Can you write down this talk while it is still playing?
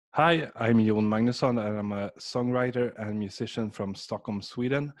Hi, I'm Jon Magnusson, and I'm a songwriter and musician from Stockholm,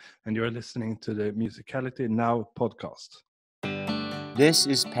 Sweden, and you're listening to the Musicality Now podcast. This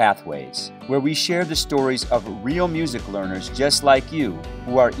is Pathways, where we share the stories of real music learners just like you,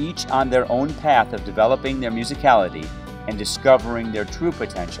 who are each on their own path of developing their musicality and discovering their true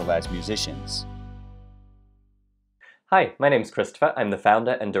potential as musicians. Hi, my name's Christopher. I'm the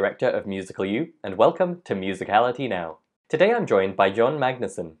founder and director of Musical U, and welcome to Musicality Now. Today I'm joined by Jon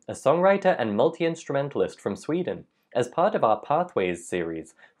Magnusson, a songwriter and multi-instrumentalist from Sweden, as part of our Pathways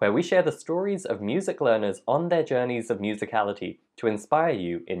series, where we share the stories of music learners on their journeys of musicality to inspire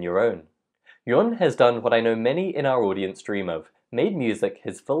you in your own. Jon has done what I know many in our audience dream of, made music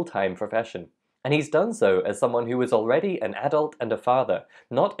his full-time profession. And he's done so as someone who was already an adult and a father,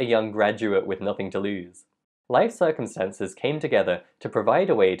 not a young graduate with nothing to lose. Life circumstances came together to provide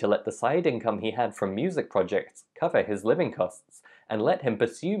a way to let the side income he had from music projects cover his living costs and let him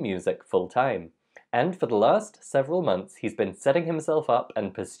pursue music full-time. And for the last several months, he's been setting himself up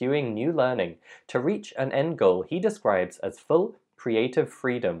and pursuing new learning to reach an end goal he describes as full creative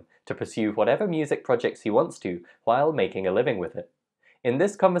freedom to pursue whatever music projects he wants to while making a living with it. In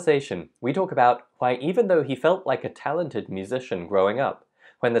this conversation, we talk about why even though he felt like a talented musician growing up,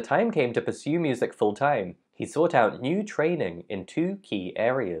 when the time came to pursue music full-time, he sought out new training in two key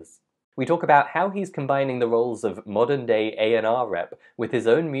areas. We talk about how he's combining the roles of modern-day A&R rep with his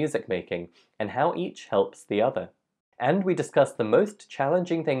own music making and how each helps the other. And we discuss the most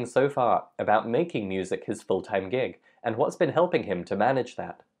challenging things so far about making music his full-time gig and what's been helping him to manage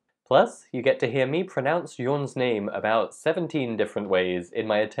that. Plus, you get to hear me pronounce Jon's name about 17 different ways in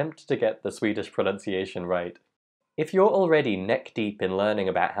my attempt to get the Swedish pronunciation right. If you're already neck-deep in learning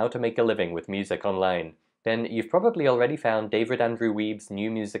about how to make a living with music online, then you've probably already found David Andrew Weeb's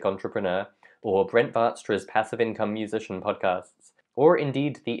New Music Entrepreneur, or Brent Vaartstra's Passive Income Musician podcasts, or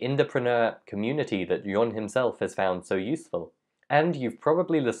indeed the Indepreneur community that Jon himself has found so useful. And you've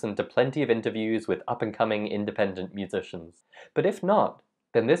probably listened to plenty of interviews with up-and-coming independent musicians. But if not,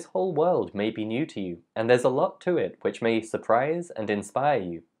 then this whole world may be new to you, and there's a lot to it which may surprise and inspire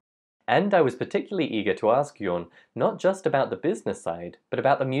you. And I was particularly eager to ask Jon not just about the business side, but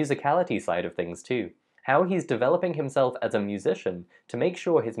about the musicality side of things too. How he's developing himself as a musician to make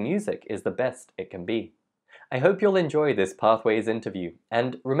sure his music is the best it can be. I hope you'll enjoy this Pathways interview,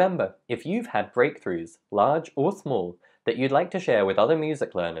 and remember, if you've had breakthroughs, large or small, that you'd like to share with other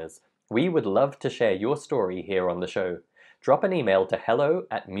music learners, we would love to share your story here on the show. Drop an email to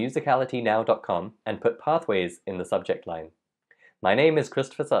hello@musicalitynow.com and put Pathways in the subject line. My name is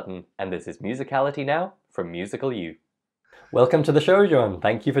Christopher Sutton, and this is Musicality Now from Musical U. Welcome to the show, Jon.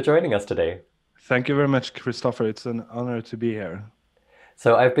 Thank you for joining us today. Thank you very much, Christopher. It's an honor to be here.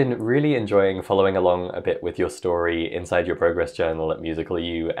 So I've been really enjoying following along a bit with your story inside your progress journal at Musical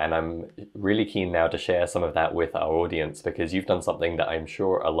U, and I'm really keen now to share some of that with our audience because you've done something that I'm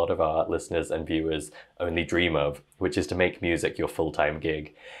sure a lot of our listeners and viewers only dream of, which is to make music your full-time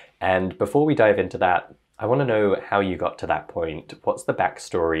gig. And before we dive into that, I want to know how you got to that point. What's the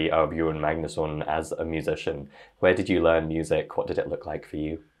backstory of Jon Magnusson as a musician? Where did you learn music? What did it look like for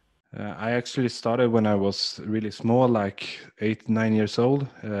you? I actually started when I was really small, like 8, 9 years old,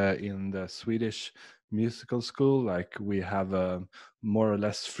 in the Swedish musical school. Like we have a more or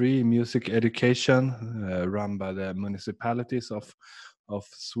less free music education run by the municipalities of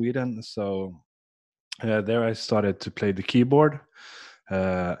Sweden. So there I started to play the keyboard,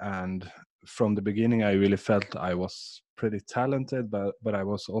 and from the beginning I really felt I was pretty talented, but I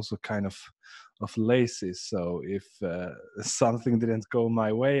was also kind of lazy. So if something didn't go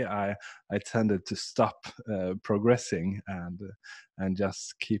my way, I tended to stop progressing and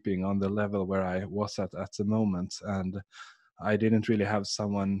just keeping on the level where I was at the moment. And I didn't really have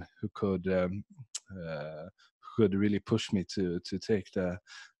someone who could really push me to take the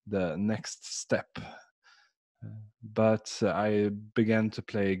next step. But I began to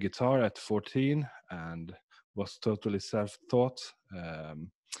play guitar at 14 and was totally self-taught.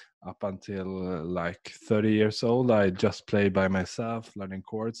 Up until like 30 years old, I just played by myself, learning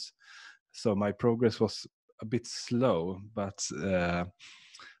chords. So my progress was a bit slow, but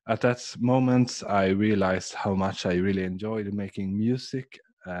at that moment, I realized how much I really enjoyed making music.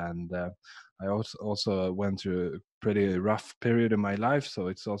 And I also went through a pretty rough period in my life. So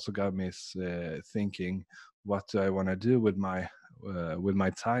it's also got me thinking, what do I want to do with my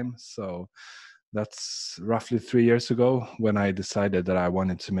time? So that's roughly 3 years ago when I decided that I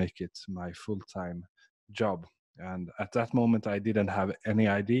wanted to make it my full-time job. And at that moment, I didn't have any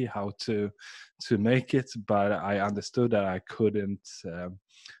idea how to make it, but I understood that I couldn't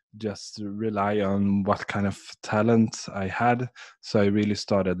just rely on what kind of talent I had. So I really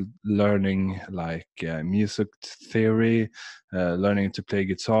started learning like music theory, learning to play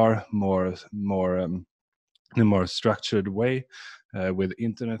guitar in a more structured way with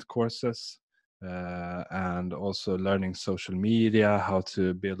internet courses. And also learning social media, how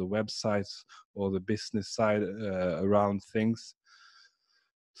to build a website, all the business side around things.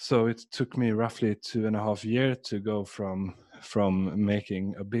 So it took me roughly 2.5 years to go from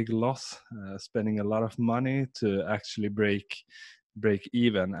making a big loss, spending a lot of money, to actually break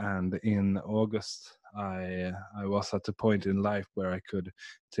even. And in August, I was at the point in life where I could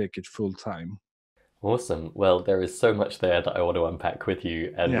take it full time. Awesome. Well, there is so much there that I want to unpack with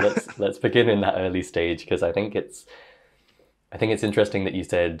you, and Yeah. let's begin in that early stage because I think it's interesting that you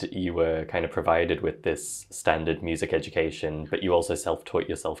said you were kind of provided with this standard music education, but you also self-taught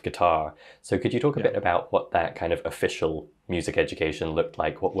yourself guitar. So could you talk a Yeah. bit about what that kind of official music education looked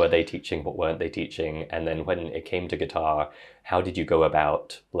like? What were they teaching? What weren't they teaching? And then when it came to guitar, how did you go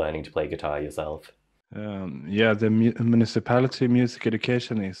about learning to play guitar yourself? Yeah, the municipality music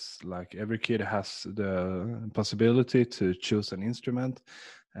education is like every kid has the possibility to choose an instrument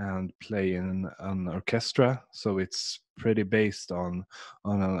and play in an orchestra. So it's pretty based on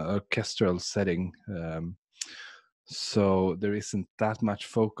an orchestral setting. So there isn't that much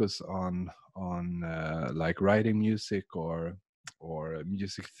focus on like writing music or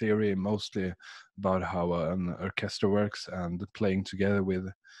music theory. Mostly about how an orchestra works and playing together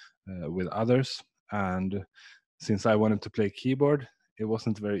with others. And since I wanted to play keyboard, it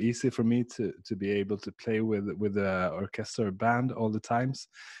wasn't very easy for me to be able to play with a orchestra band all the times,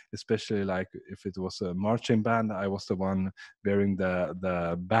 especially like if it was a marching band. I was the one bearing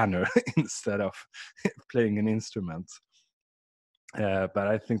the banner instead of playing an instrument. But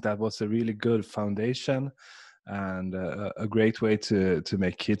I think that was a really good foundation and a great way to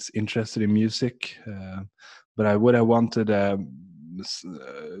make kids interested in music. But I would have wanted,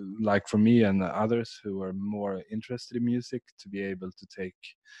 like for me and others who are more interested in music, to be able to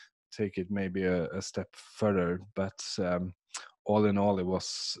take it maybe a step further. But all in all, it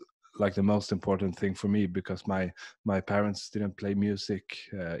was like the most important thing for me, because my parents didn't play music,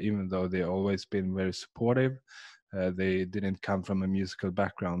 even though they always been very supportive. They didn't come from a musical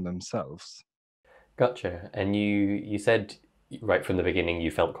background themselves. Gotcha. And you said right from the beginning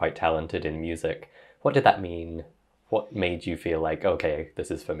you felt quite talented in music. What did that mean? What made you feel like, okay, this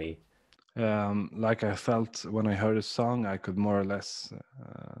is for me? Like I felt when I heard a song, I could more or less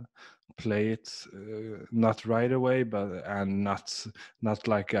play it, not right away, but and not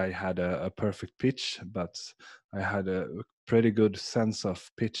like I had a perfect pitch, but I had a pretty good sense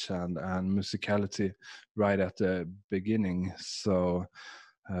of pitch and musicality right at the beginning. So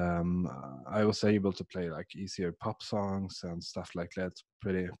um, I was able to play like easier pop songs and stuff like that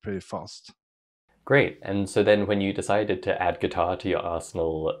pretty fast. Great. And so then when you decided to add guitar to your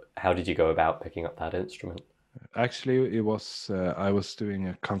arsenal, how did you go about picking up that instrument? Actually, it was I was doing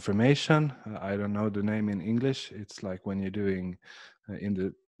a confirmation. I don't know the name in English. It's like when you're doing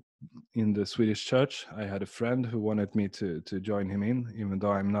in the Swedish church. I had a friend who wanted me to join him in, even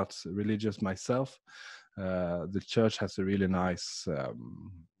though I'm not religious myself. The church has a really nice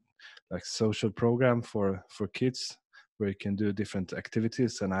like social program for kids where you can do different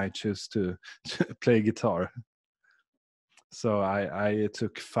activities, and I choose to play guitar. So I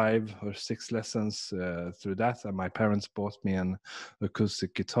took 5 or 6 lessons through that, and my parents bought me an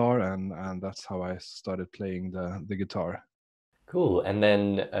acoustic guitar, and that's how I started playing the guitar. Cool. And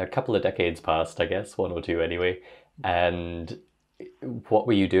then a couple of decades passed, I guess, one or two anyway. And what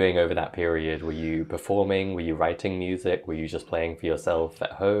were you doing over that period? Were you performing? Were you writing music? Were you just playing for yourself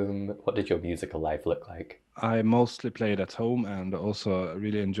at home? What did your musical life look like? I mostly played at home and also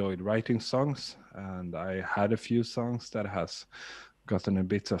really enjoyed writing songs. And I had a few songs that has gotten a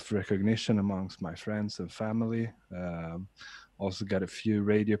bit of recognition amongst my friends and family. Also got a few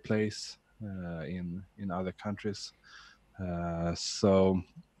radio plays in other countries. So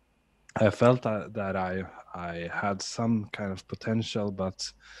I felt that I had some kind of potential, but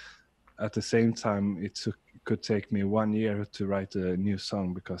at the same time, could take me 1 year to write a new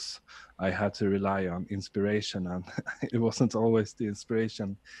song, because I had to rely on inspiration, and it wasn't always the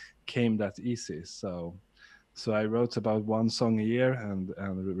inspiration came that easy. So I wrote about one song a year and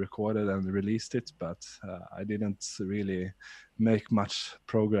recorded and released it, but I didn't really make much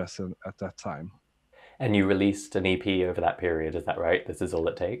progress at that time. And you released an EP over that period, is that right? This is all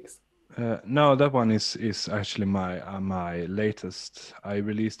it takes? No, that one is actually my latest. I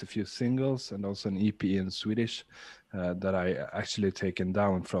released a few singles and also an EP in Swedish that I actually taken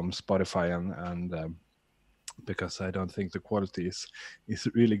down from Spotify and because I don't think the quality is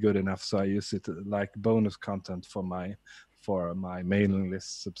really good enough. So I use it like bonus content for my mailing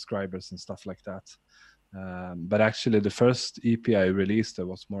list subscribers and stuff like that. But actually, the first EP I released that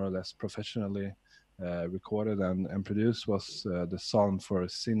was more or less professionally recorded and produced was the Psalm for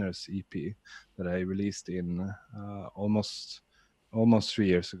Sinners EP that I released in almost 3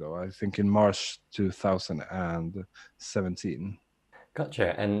 years ago. I think in March 2017.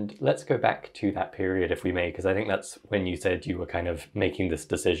 Gotcha. And let's go back to that period, if we may, because I think that's when you said you were kind of making this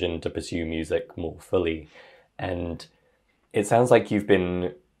decision to pursue music more fully. And it sounds like you've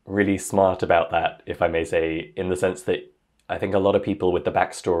been really smart about that, if I may say, in the sense that I think a lot of people with the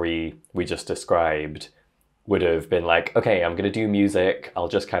backstory we just described would have been like, okay, I'm going to do music. I'll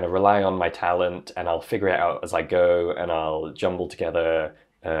just kind of rely on my talent and I'll figure it out as I go and I'll jumble together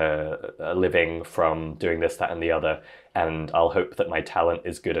a living from doing this, that, and the other. And I'll hope that my talent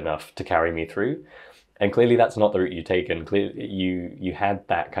is good enough to carry me through. And clearly that's not the route you've taken. Clearly you had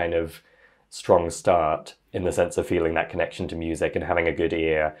that kind of strong start in the sense of feeling that connection to music and having a good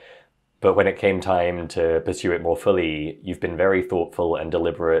ear. But when it came time to pursue it more fully, you've been very thoughtful and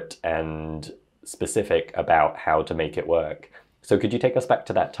deliberate and specific about how to make it work. So could you take us back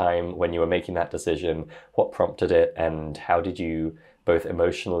to that time when you were making that decision? What prompted it, and how did you both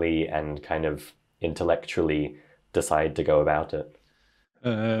emotionally and kind of intellectually decide to go about it?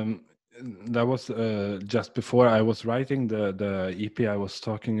 Um, that was just before I was writing the EP I was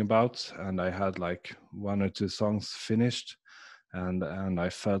talking about, and I had like 1 or 2 songs finished, and I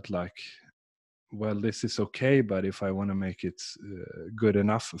felt like, well, this is okay, but if I want to make it good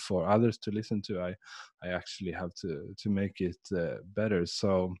enough for others to listen to, I actually have to make it better.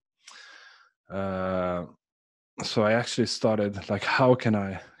 Uh, so I actually started like, how can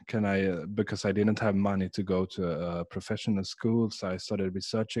I because I didn't have money to go to a professional school, so I started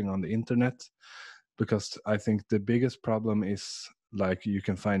researching on the internet, because I think the biggest problem is like you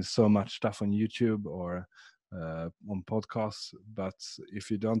can find so much stuff on YouTube or on podcasts, but if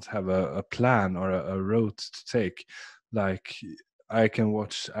you don't have a plan or a route to take, like I can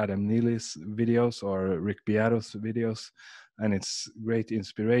watch Adam Neely's videos or Rick Beato's videos, and it's great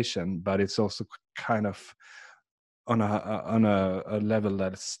inspiration, but it's also kind of on a level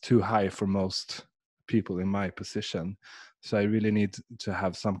that's too high for most people in my position. So I really need to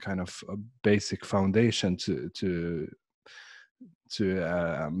have some kind of a basic foundation to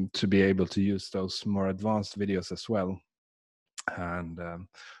be able to use those more advanced videos as well. And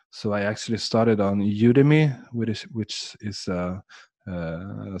so I actually started on Udemy, which is a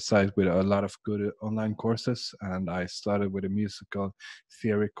site with a lot of good online courses, and I started with a musical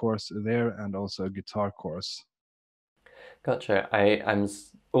theory course there and also a guitar course. Gotcha. I'm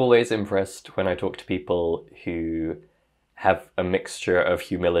always impressed when I talk to people who have a mixture of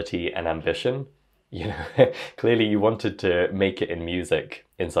humility and ambition. You know, clearly you wanted to make it in music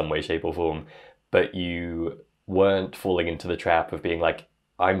in some way, shape, or form, but you weren't falling into the trap of being like,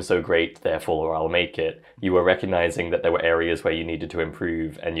 I'm so great, therefore I'll make it. You were recognizing that there were areas where you needed to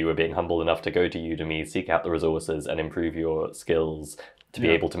improve, and you were being humble enough to go to Udemy, seek out the resources, and improve your skills to be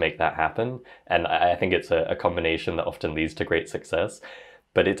able to make that happen. And I think it's a combination that often leads to great success.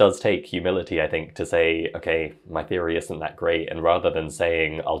 But it does take humility, I think, to say, okay, my theory isn't that great. And rather than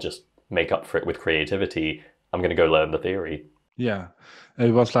saying, I'll just make up for it with creativity, I'm going to go learn the theory. Yeah,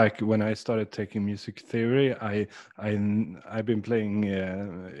 it was like when I started taking music theory, I've been playing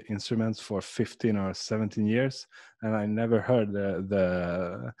instruments for 15 or 17 years, and I never heard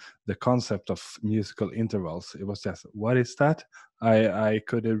the concept of musical intervals. It was just, what is that? I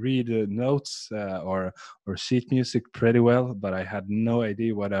could read notes or sheet music pretty well, but I had no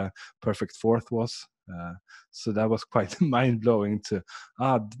idea what a perfect fourth was. So that was quite mind blowing.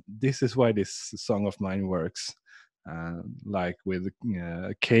 This is why this song of mine works. Like with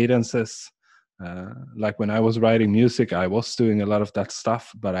cadences. Like when I was writing music, I was doing a lot of that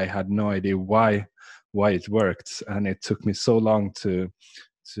stuff, but I had no idea why it worked, and it took me so long to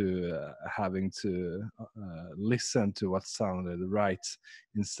having to listen to what sounded right,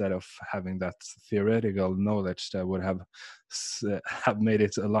 instead of having that theoretical knowledge that would have made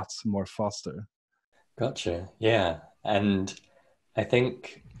it a lot more faster. Gotcha. Yeah. And I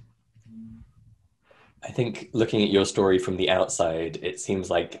think I think looking at your story from the outside, it seems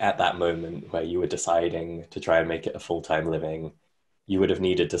like at that moment where you were deciding to try and make it a full-time living, you would have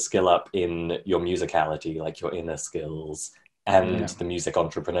needed to skill up in your musicality, like your inner skills, and Yeah, the music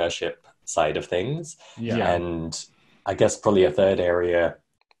entrepreneurship side of things. yeah, And I guess probably a third area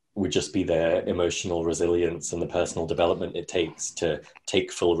would just be the emotional resilience and the personal development it takes to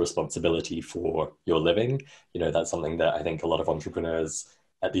take full responsibility for your living. You know, that's something that I think a lot of entrepreneurs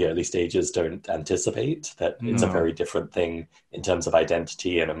at the early stages don't anticipate, that it's a very No. different thing in terms of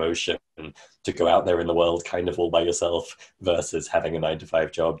identity and emotion to go out there in the world kind of all by yourself versus having a 9 to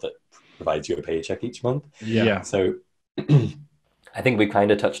 5 job that provides you a paycheck each month. Yeah. So I think we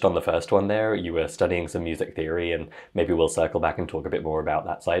kind of touched on the first one there. You were studying some music theory, and maybe we'll circle back and talk a bit more about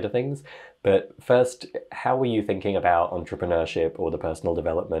that side of things. But first, how were you thinking about entrepreneurship or the personal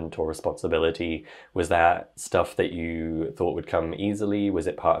development or responsibility? Was that stuff that you thought would come easily? Was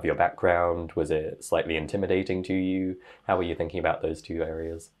it part of your background? Was it slightly intimidating to you? How were you thinking about those two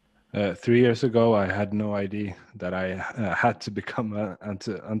areas? 3 years ago, I had no idea that I had to become an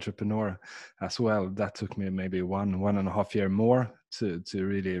entrepreneur as well. That took me maybe 1.5 year more to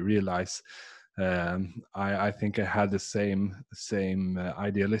really realize. I think I had the same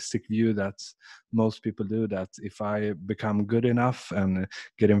idealistic view that most people do. That if I become good enough and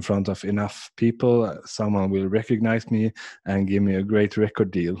get in front of enough people, someone will recognize me and give me a great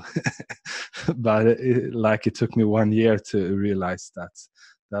record deal. But it took me 1 year to realize that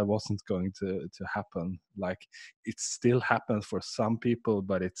that wasn't going to happen. Like, it still happens for some people,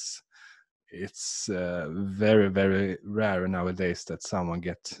 but it's very, very rare nowadays that someone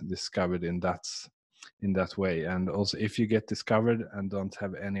gets discovered in that way. And also, if you get discovered and don't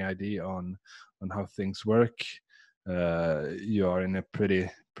have any idea on how things work, you are in a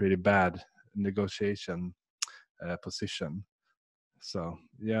pretty bad negotiation position. So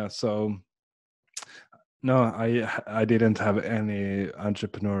yeah, so no, I didn't have any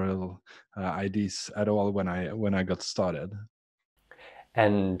entrepreneurial ideas at all when I got started.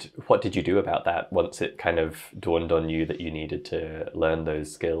 And what did you do about that once it kind of dawned on you that you needed to learn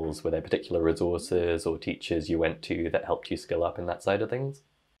those skills? Were there particular resources or teachers you went to that helped you skill up in that side of things?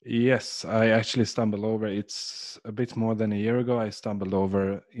 Yes, I actually stumbled over. It's a bit more than a year ago. I stumbled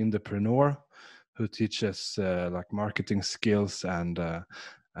over Entrepreneur, who teaches like marketing skills and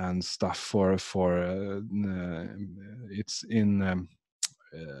stuff it's in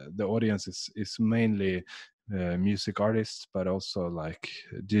the audience is mainly music artists, but also like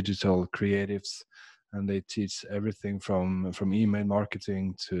digital creatives, and they teach everything from email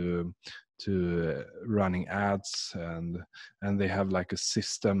marketing to running ads, and they have like a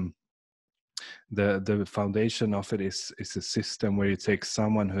system. The foundation of it is a system where you take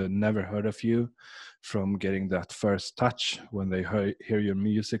someone who had never heard of you, from getting that first touch when they hear your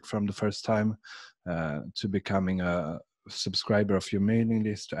music from the first time, to becoming a subscriber of your mailing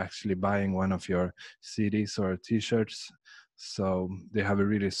list, to actually buying one of your CDs or t-shirts. So they have a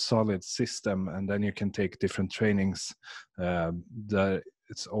really solid system, and then you can take different trainings that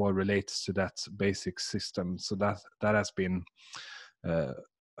it's all relates to that basic system. So that has been uh,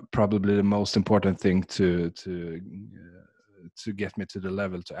 probably the most important thing to get me to the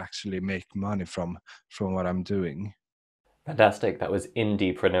level to actually make money from what I'm doing. Fantastic. That was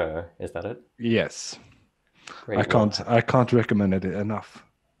Indiepreneur, is that it? Yes, I Great. Well, can't I can't recommend it enough.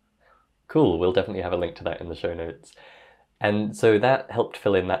 cool. We'll definitely have a link to that in the show notes. And so that helped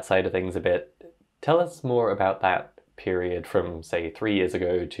fill in that side of things a bit. Tell us more about that period from, say, 3 years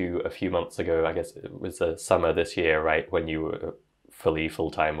ago to a few months ago. I guess it was the summer this year, right, when you were fully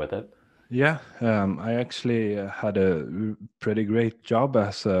full time with it. Yeah, I actually had a pretty great job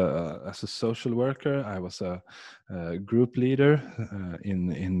as a social worker. I was a group leader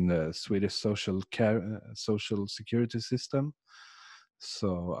in the Swedish social care social security system.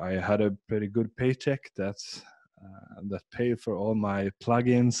 So I had a pretty good paycheck that paid for all my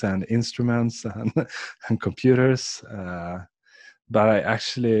plugins and instruments and and computers. But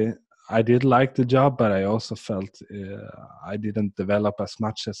I did like the job, but I also felt I didn't develop as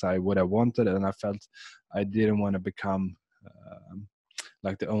much as I would have wanted, and I felt I didn't want to become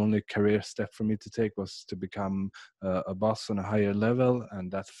like, the only career step for me to take was to become a boss on a higher level,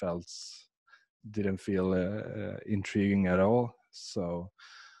 and that felt didn't feel intriguing at all. So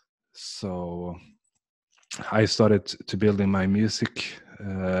I started to building my music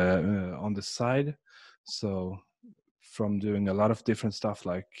on the side. So from doing a lot of different stuff,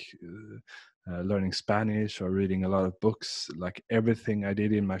 like learning Spanish or reading a lot of books, like everything I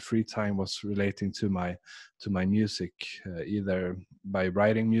did in my free time was relating to my music, either by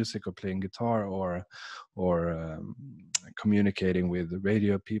writing music or playing guitar, or communicating with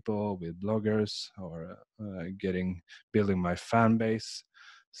radio people, with bloggers, or building my fan base.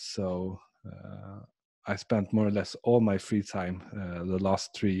 So I spent more or less all my free time the last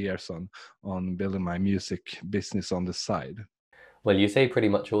 3 years on building my music business on the side. Well, you say pretty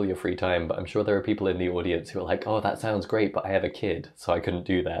much all your free time, but I'm sure there are people in the audience who are like, oh, that sounds great, but I have a kid, so I couldn't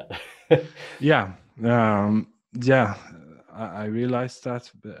do that. Yeah, yeah. I realized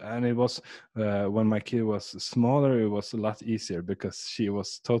that, and it was when my kid was smaller, it was a lot easier because she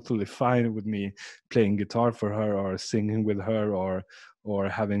was totally fine with me playing guitar for her or singing with her or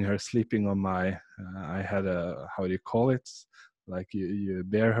having her sleeping on my. I had a, how do you call it? Like you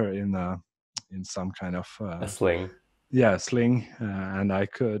bear her in some kind of A sling. yeah, sling, and I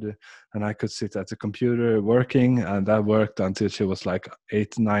could sit at the computer working, and that worked until she was like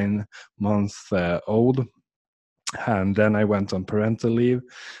 8 9 months old, and then I went on parental leave,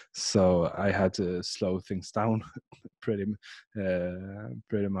 so I had to slow things down pretty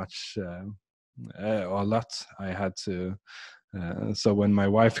pretty much a lot. I had to. So when my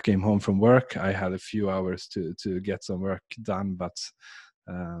wife came home from work, I had a few hours to get some work done, but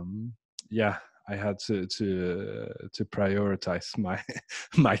um, yeah, I had to prioritize my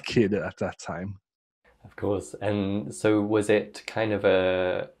my kid at that time. Of course. And so was it kind of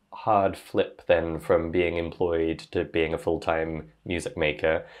a hard flip then from being employed to being a full-time music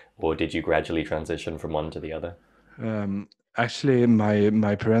maker, or did you gradually transition from one to the other? Um, Actually,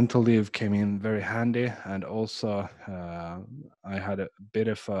 my parental leave came in very handy, and also I had a bit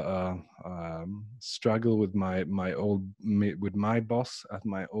of a struggle with with my boss at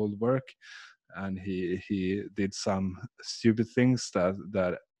my old work, and he did some stupid things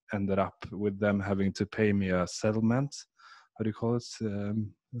that ended up with them having to pay me a settlement. How do you call it?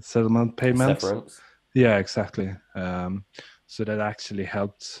 Settlement A payment. severance? Yeah, exactly. So that actually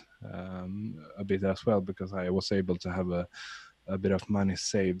helped a bit as well because I was able to have a bit of money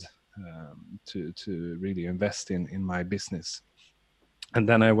saved to really invest in my business. And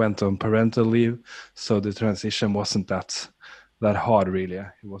then I went on parental leave, so the transition wasn't that hard really.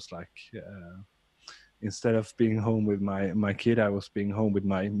 It was like instead of being home with my kid, I was being home with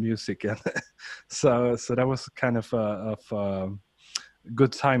my music, and so that was kind of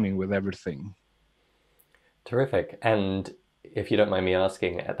good timing with everything. Terrific. And if you don't mind me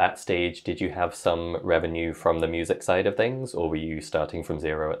asking, at that stage, did you have some revenue from the music side of things, or were you starting from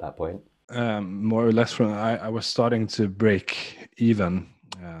zero at that point? More or less from I was starting to break even,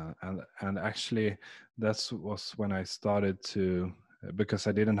 and actually that was when I started to because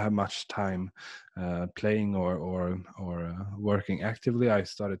I didn't have much time playing or working actively. I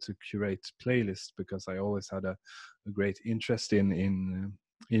started to curate playlists because I always had a great interest in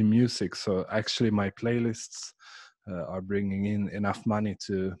music. So actually, my playlists are bringing in enough money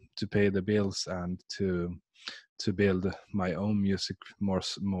to pay the bills and to build my own music more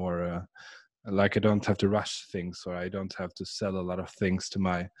like I don't have to rush things or I don't have to sell a lot of things to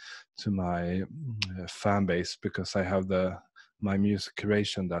my fan base because I have the my music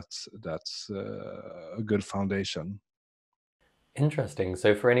creation that's a good foundation. Interesting.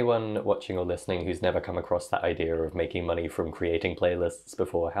 So, for anyone watching or listening who's never come across that idea of making money from creating playlists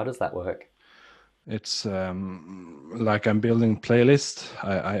before, how does that work? It's like I'm building playlist.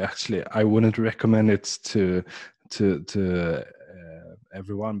 I actually I wouldn't recommend it to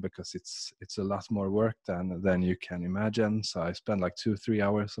everyone because it's a lot more work than you can imagine. So I spend like 2 3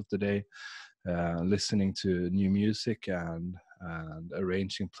 hours of the day listening to new music and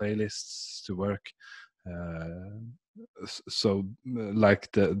arranging playlists to work. Uh, so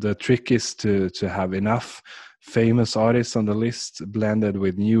like the trick is to have enough famous artists on the list blended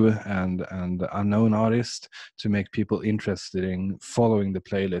with new and unknown artists to make people interested in following the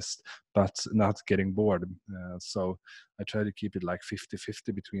playlist but not getting bored. So I try to keep it like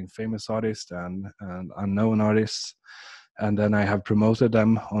 50-50 between famous artists and unknown artists, and then I have promoted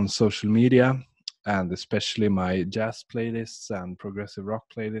them on social media, and especially my jazz playlists and progressive rock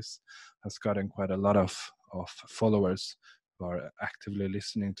playlists has gotten quite a lot of followers who are actively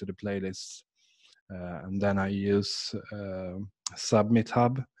listening to the playlists. And then I use Submit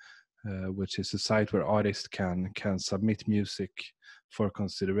Hub, which is a site where artists can submit music for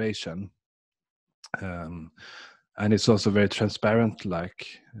consideration. Um, and it's also very transparent. Like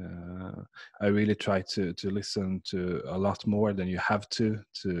I really try to listen to a lot more than you have to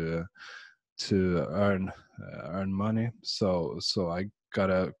earn money. So I got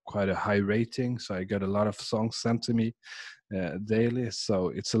a quite a high rating. So I got a lot of songs sent to me daily. So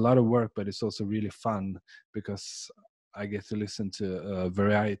it's a lot of work, but it's also really fun because I get to listen to a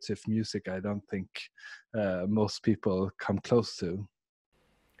variety of music I don't think most people come close to.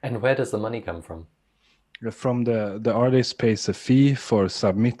 And where does the money come from? From the artist pays a fee for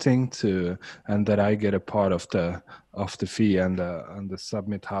submitting to, and that I get a part of the fee, and the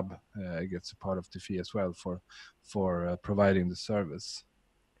Submit Hub gets a part of the fee as well for providing the service.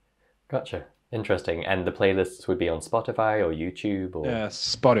 Gotcha. Interesting. And the playlists would be on Spotify or YouTube or.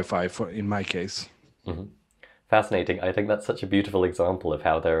 Spotify for in my case. Mhm. Fascinating. I think that's such a beautiful example of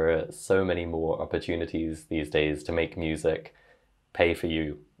how there are so many more opportunities these days to make music pay for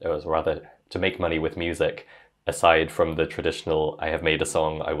you, or rather, to make money with music, aside from the traditional, I have made a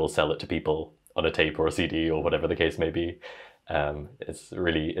song, I will sell it to people on a tape or a CD or whatever the case may be. It's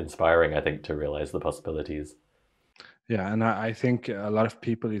really inspiring, I think, to realize the possibilities. Yeah, and I think a lot of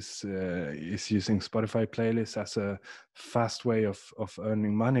people is using Spotify playlists as a fast way of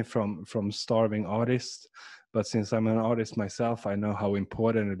earning money from starving artists. But since I'm an artist myself, I know how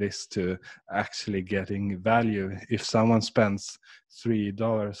important it is to actually getting value. If someone spends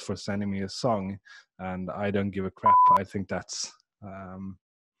 $3 for sending me a song, and I don't give a crap, I think that's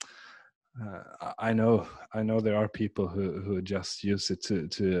I know there are people who just use it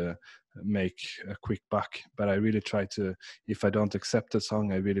to make a quick buck, but I really try to, if I don't accept a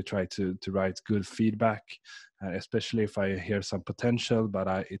song, I really try to write good feedback, especially if I hear some potential,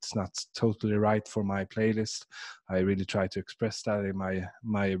 but it's not totally right for my playlist. I really try to express that in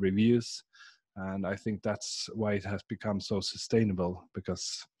my reviews, and I think that's why it has become so sustainable,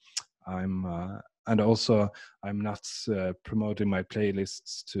 because and also I'm not promoting my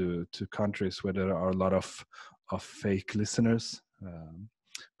playlists to countries where there are a lot of fake listeners,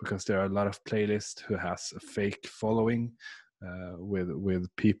 because there are a lot of playlists who has a fake following,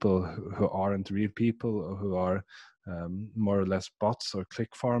 with people who aren't real people, or who are more or less bots or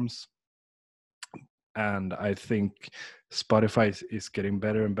click farms. And I think Spotify is getting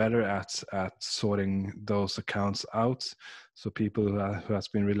better and better at sorting those accounts out. So people who has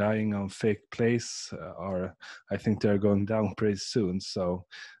been relying on fake plays are, I think they're going down pretty soon. So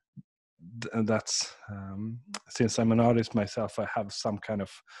that's since I'm an artist myself, I have some kind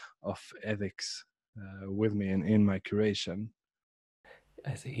of ethics with me in my curation.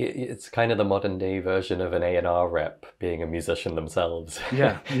 I see. It's kind of the modern day version of an A&R rep being a musician themselves.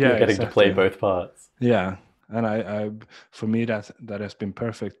 Yeah, You're yeah, getting to play exactly. both parts. Yeah, and I for me that has been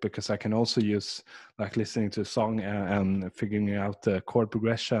perfect, because I can also use, like, listening to a song and figuring out the chord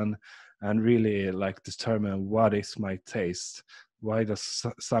progression, and really like determine what is my taste. Why does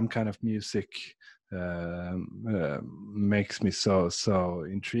some kind of music makes me so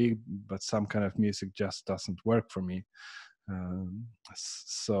intrigued, but some kind of music just doesn't work for me.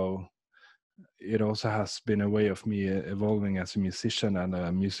 So it also has been a way of me evolving as a musician and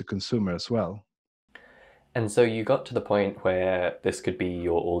a music consumer as well. And so you got to the point where this could be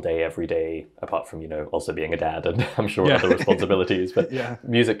your all day, every day, apart from, also being a dad and I'm sure Yeah. other responsibilities, but Yeah.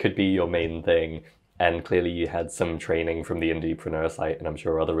 music could be your main thing. And clearly you had some training from the Indiepreneur site and I'm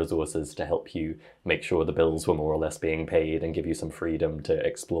sure other resources to help you make sure the bills were more or less being paid and give you some freedom to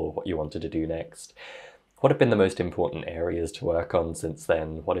explore what you wanted to do next. What have been the most important areas to work on since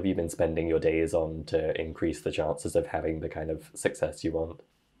then? What have you been spending your days on to increase the chances of having the kind of success you want?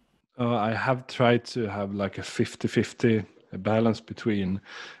 I have tried to have like a 50-50 balance between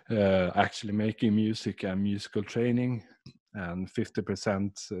actually making music and musical training, and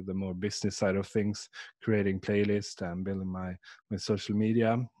 50% the more business side of things, creating playlists and building my social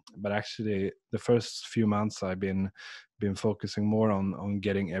media. But actually, the first few months I've been focusing more on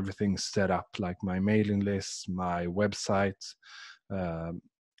getting everything set up, like my mailing list, my website. Um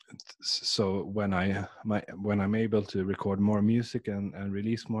so when I'm able to record more music and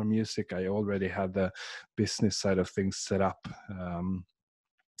release more music, I already have the business side of things set up.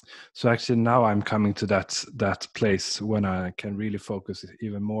 So actually now I'm coming to that place when I can really focus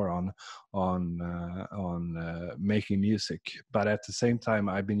even more on making music. But at the same time,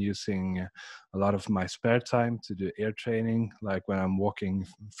 I've been using a lot of my spare time to do ear training, like when I'm walking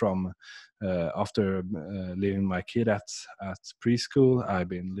from after leaving my kid at preschool. I've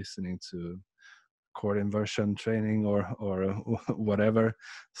been listening to chord inversion training or whatever.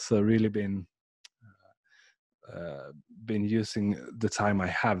 So really been using the time I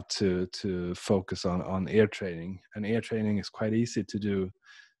have to focus on ear training. And ear training is quite easy to do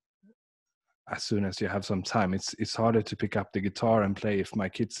as soon as you have some time. It's harder to pick up the guitar and play if my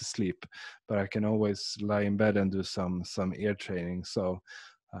kid's asleep, but I can always lie in bed and do some ear training. So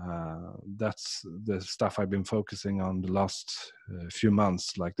that's the stuff I've been focusing on the last few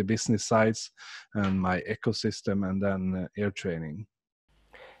months, like the business sides and my ecosystem, and then ear training.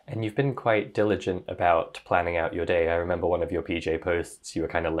 And you've been quite diligent about planning out your day. I remember one of your PJ posts, you were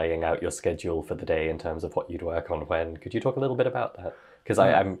kind of laying out your schedule for the day in terms of what you'd work on when. Could you talk a little bit about that? Because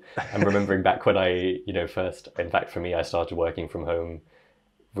Uh, I'm remembering back when I, first, in fact, for me, I started working from home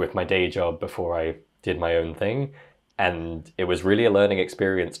with my day job before I did my own thing. And it was really a learning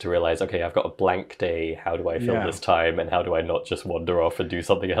experience to realize, okay, I've got a blank day. How do I fill Yeah. this time? And how do I not just wander off and do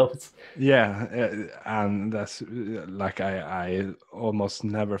something else? Yeah, and that's like I almost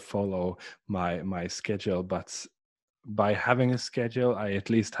never follow my schedule, but by having a schedule, I at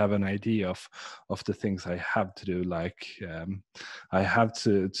least have an idea of the things I have to do. Like I have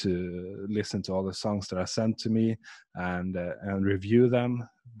to listen to all the songs that are sent to me and review them,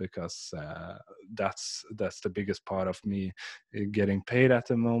 because that's the biggest part of me getting paid at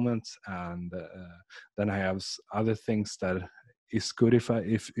the moment. And then I have other things that is good if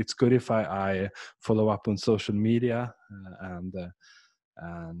it's good if I follow up on social media, and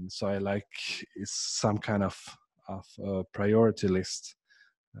so I like it's some kind of a priority list.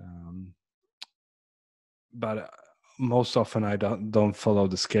 Um, but most often I don't follow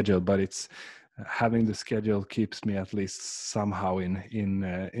the schedule, but it's having the schedule keeps me at least somehow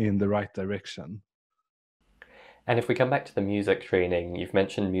in the right direction. And if we come back to the music training, you've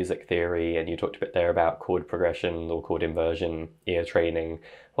mentioned music theory and you talked a bit there about chord progression or chord inversion, ear training.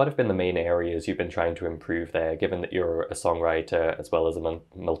 What have been the main areas you've been trying to improve there, given that you're a songwriter as well as a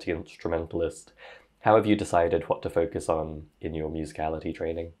multi-instrumentalist? How have you decided what to focus on in your musicality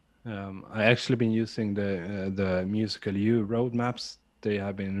training? I actually been using the Musicality roadmaps. They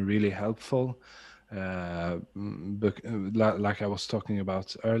have been really helpful. Like I was talking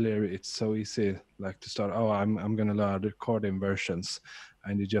about earlier, it's so easy like to start. Oh, I'm gonna learn the chord inversions,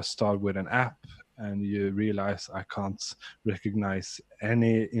 and you just start with an app, and you realize I can't recognize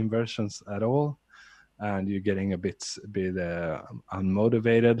any inversions at all, and you're getting a bit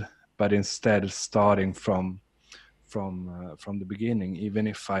unmotivated. But instead, starting from the beginning, even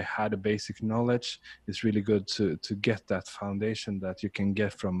if I had a basic knowledge, it's really good to get that foundation that you can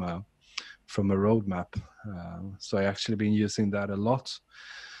get from a roadmap. So I actually been using that a lot.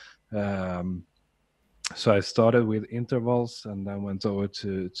 um, so I started with intervals and then went over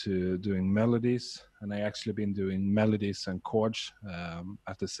to doing melodies, and I actually been doing melodies and chords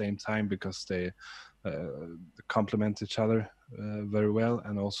at the same time, because they complement each other very well.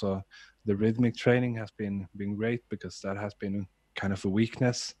 And also the rhythmic training has been great, because that has been kind of a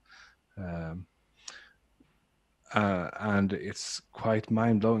weakness. um, and it's quite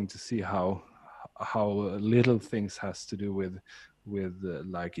mind-blowing to see how little things has to do with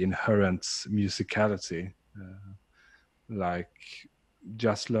like inherent musicality. Like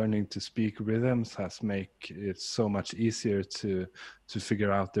just learning to speak rhythms has make it so much easier to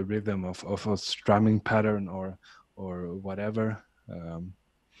figure out the rhythm of a strumming pattern or whatever.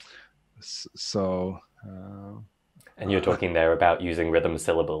 So And you're talking there about using rhythm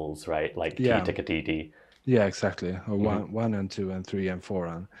syllables, right? Like T yeah, ticka T D. yeah, exactly. Or Mm-hmm. one and two and three and four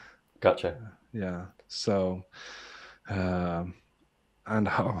and Gotcha. yeah. So um, and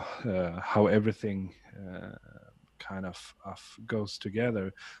how everything kind of goes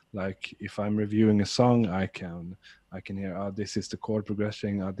together. Like if I'm reviewing a song, I can hear, oh, this is the chord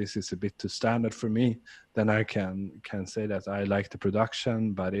progression, oh, this is a bit too standard for me. Then I can say that I like the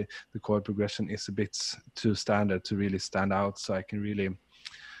production, but the chord progression is a bit too standard to really stand out. So I can really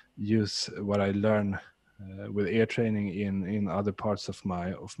use what I learn with ear training in other parts of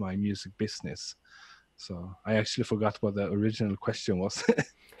my music business. So I actually forgot what the original question was.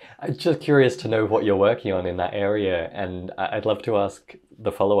 I'm just curious to know what you're working on in that area, and I'd love to ask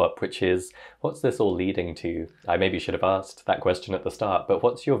the follow-up, which is, what's this all leading to? I maybe should have asked that question at the start, but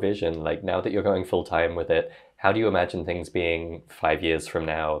what's your vision? Like now that you're going full time with it, how do you imagine things being 5 years from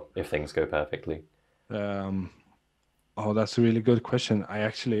now if things go perfectly? um, Oh, that's a really good question. I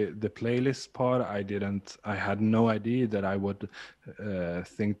actually, the playlist part, I had no idea that I would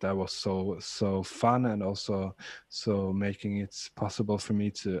think that was so fun, and also so making it possible for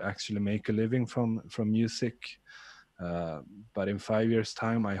me to actually make a living from music. Uh, but in 5 years'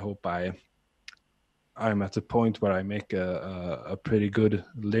 time, I hope I'm at a point where I make a pretty good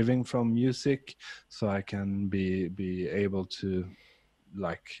living from music, so I can be able to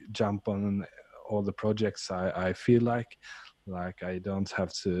like jump on all the projects I feel like I don't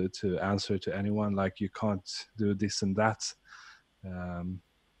have to answer to anyone, like you can't do this and that. um,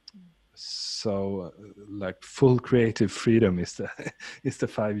 so like full creative freedom is the is the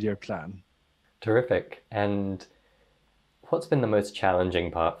 5 year plan. Terrific. And what's been the most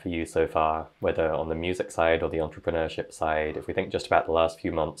challenging part for you so far, whether on the music side or the entrepreneurship side? If we think just about the last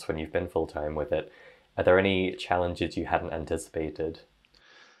few months when you've been full time with it, are there any challenges you hadn't anticipated?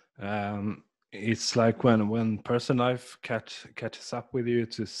 It's like when person life catches up with you,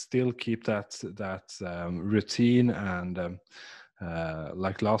 to still keep that routine. And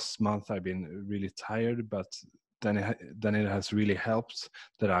like last month I've been really tired, but then it has really helped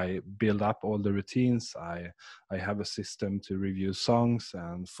that I build up all the routines. I have a system to review songs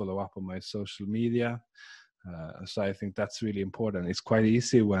and follow up on my social media. So I think that's really important. It's quite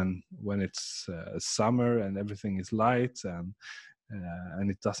easy when it's summer and everything is light, and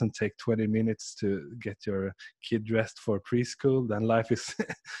it doesn't take 20 minutes to get your kid dressed for preschool. Then life is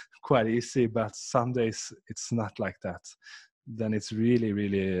quite easy. But some days it's not like that. Then it's really,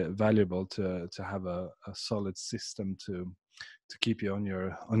 really valuable to have a solid system to keep you on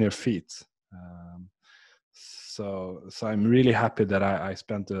your feet. Um, so I'm really happy that I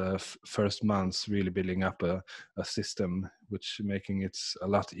spent the first months really building up a system, which making it a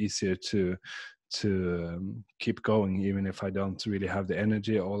lot easier to keep going, even if I don't really have the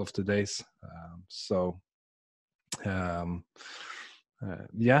energy all of the days. Um,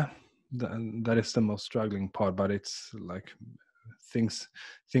 yeah, that is the most struggling part, but it's like things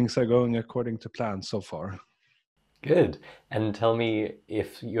are going according to plan so far. Good. And tell me,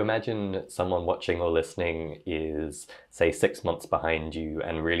 if you imagine someone watching or listening is, say, 6 months behind you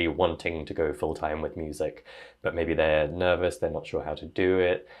and really wanting to go full time with music, but maybe they're nervous, they're not sure how to do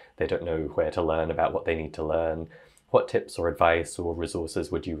it, they don't know where to learn about what they need to learn, what tips or advice or resources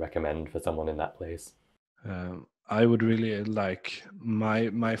would you recommend for someone in that place? I would really like my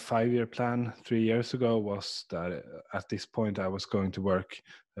 5-year plan 3 years ago was that at this point I was going to work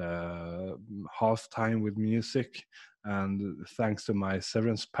half time with music, and thanks to my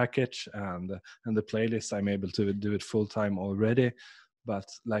severance package and the playlist, I'm able to do it full time already. But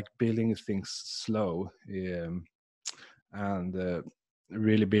like building things slow, and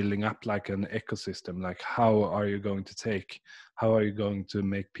really building up like an ecosystem, like how are you going to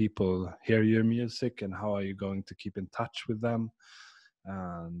make people hear your music, and how are you going to keep in touch with them,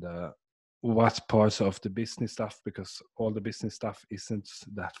 and what parts of the business stuff, because all the business stuff isn't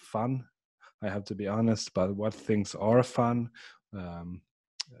that fun, I have to be honest, but what things are fun, um,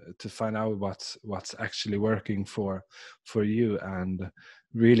 to find out what's actually working for you, and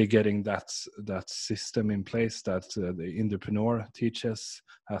really getting that system in place that the entrepreneur teaches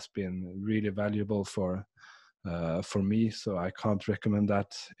has been really valuable for me. So I can't recommend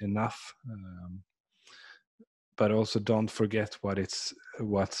that enough. But also don't forget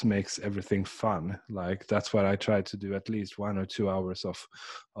what makes everything fun. Like that's what I try to do, at least 1 or 2 hours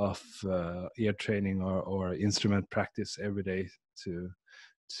of ear training or instrument practice every day to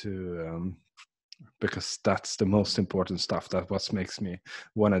because that's the most important stuff. That what makes me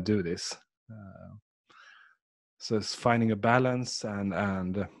want to do this. Uh, so it's finding a balance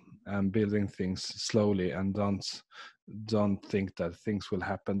and building things slowly, and don't think that things will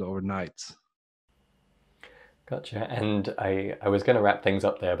happen overnight. Gotcha. And I was going to wrap things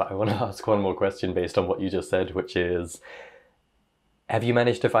up there, but I want to ask one more question based on what you just said, which is, have you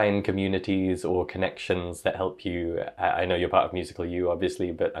managed to find communities or connections that help you? I know you're part of Musical You,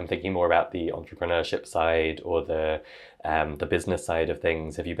 obviously, but I'm thinking more about the entrepreneurship side or the business side of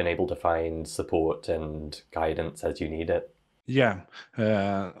things. Have you been able to find support and guidance as you need it? Yeah.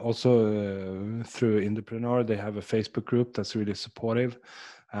 Also, through Entrepreneur, they have a Facebook group that's really supportive.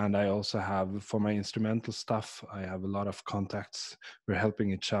 And I also have, for my instrumental stuff, I have a lot of contacts. We're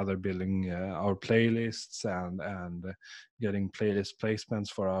helping each other building our playlists and getting playlist placements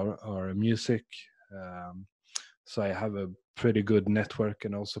for our music. So I have a pretty good network.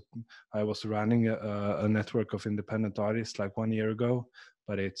 And also I was running a network of independent artists like 1 year ago,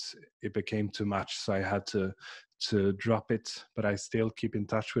 but it became too much. So I had to drop it, but I still keep in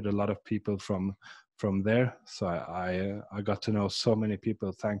touch with a lot of people from there. So I got to know so many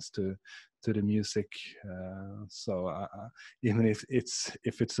people thanks to the music. So even if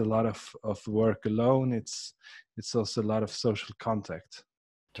it's a lot of work alone, it's also a lot of social contact.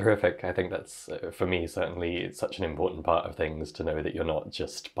 Terrific. I think that's, for me, certainly it's such an important part of things to know that you're not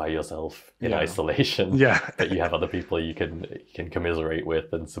just by yourself in Yeah. isolation, Yeah. but you have other people you can commiserate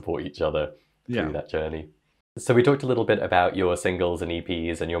with and support each other through that journey. So we talked a little bit about your singles and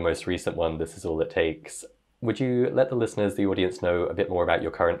EPs and your most recent one, This Is All It Takes. Would you let the listeners, the audience, know a bit more about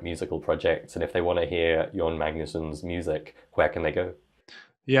your current musical projects? And if they want to hear Jon Magnusson's music, where can they go?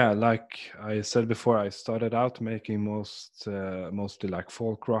 Yeah, like I said before, I started out making mostly like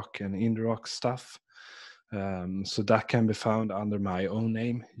folk rock and indie rock stuff. So that can be found under my own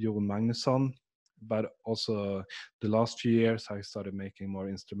name, Jon Magnusson. But also the last few years, I started making more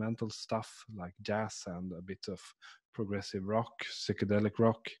instrumental stuff like jazz and a bit of progressive rock, psychedelic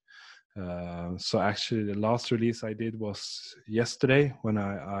rock. So actually, the last release I did was yesterday when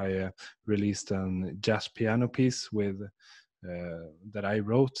I released a jazz piano piece with that I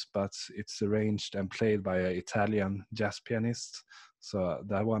wrote, but it's arranged and played by an Italian jazz pianist. So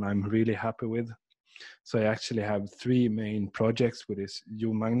that one I'm really happy with. So I actually have three main projects, which is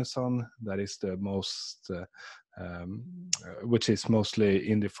Jon Magnusson, that is the most, which is mostly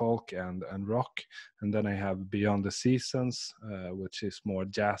indie folk and rock. And then I have Beyond the Seasons, which is more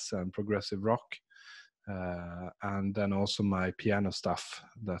jazz and progressive rock. And then also my piano stuff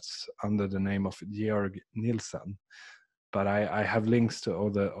that's under the name of Georg Nilsson. But I have links to all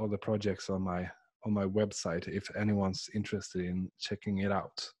the projects on my website if anyone's interested in checking it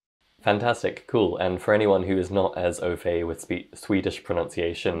out. Fantastic, cool. And for anyone who is not as au fait with Swedish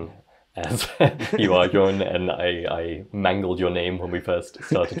pronunciation as you are, Jon, and I mangled your name when we first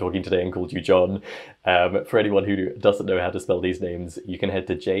started talking today and called you Jon. For anyone who doesn't know how to spell these names, you can head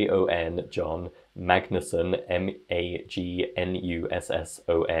to Jon Magnusson,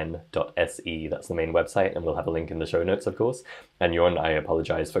 Magnusson.se. That's the main website, and we'll have a link in the show notes, of course. And Jon, I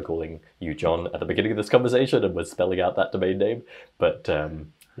apologize for calling you Jon at the beginning of this conversation and was spelling out that domain name, but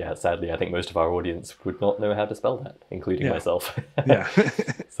yeah, sadly, I think most of our audience would not know how to spell that, including myself. Yeah.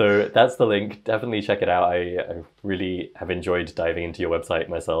 So that's the link. Definitely check it out. I really have enjoyed diving into your website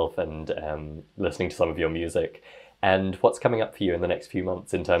myself and listening to some of your music. And what's coming up for you in the next few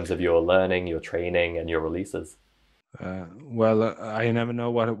months in terms of your learning, your training, and your releases? Well, I never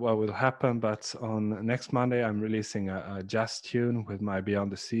know what will happen, but on next Monday, I'm releasing a jazz tune with my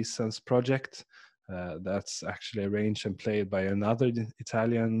Beyond the Seasons project. That's actually arranged and played by another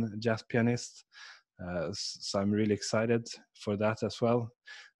Italian jazz pianist. So I'm really excited for that as well.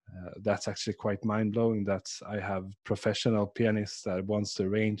 That's actually quite mind-blowing that I have professional pianists that wants to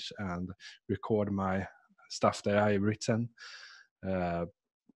arrange and record my stuff that I've written.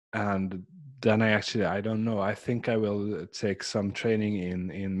 And then I don't know, I think I will take some training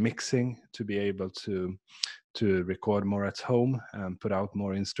in mixing to be able to record more at home and put out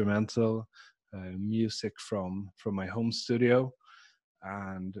more instrumental music from my home studio.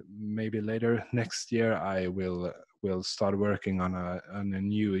 And maybe later next year I will start working on a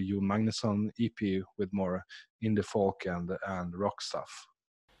new Jon Magnusson EP with more indie folk and rock stuff.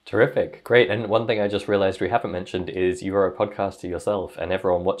 Terrific, great. And one thing I just realized we haven't mentioned is you are a podcaster yourself, and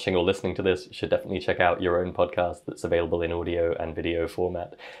everyone watching or listening to this should definitely check out your own podcast that's available in audio and video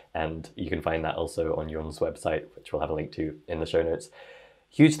format. And you can find that also on Jon's website, which we'll have a link to in the show notes.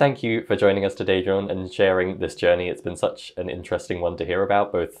 Huge thank you for joining us today, Jon, and sharing this journey. It's been such an interesting one to hear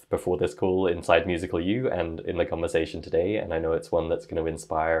about, both before this call inside Musical You and in the conversation today. And I know it's one that's going to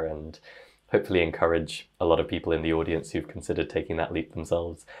inspire and hopefully encourage a lot of people in the audience who've considered taking that leap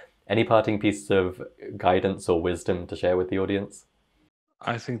themselves. Any parting pieces of guidance or wisdom to share with the audience?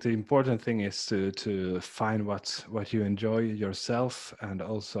 I think the important thing is to find what you enjoy yourself, and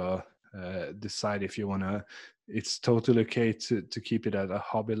also decide if you want to. It's totally okay to keep it at a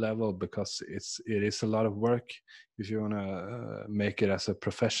hobby level, because it is a lot of work if you want to make it as a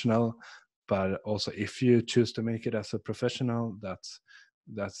professional. But also, if you choose to make it as a professional, that's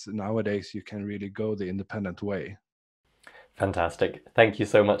nowadays you can really go the independent way. Fantastic. Thank you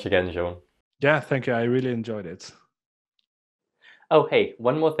so much again, Jon. Yeah, thank you. I really enjoyed it. Oh, hey,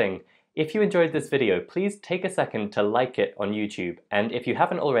 one more thing. If you enjoyed this video, please take a second to like it on YouTube. And if you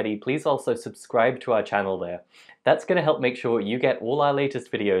haven't already, please also subscribe to our channel there. That's going to help make sure you get all our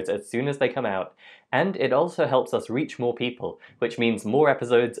latest videos as soon as they come out. And it also helps us reach more people, which means more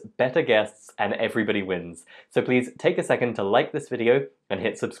episodes, better guests, and everybody wins. So please take a second to like this video and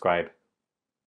hit subscribe.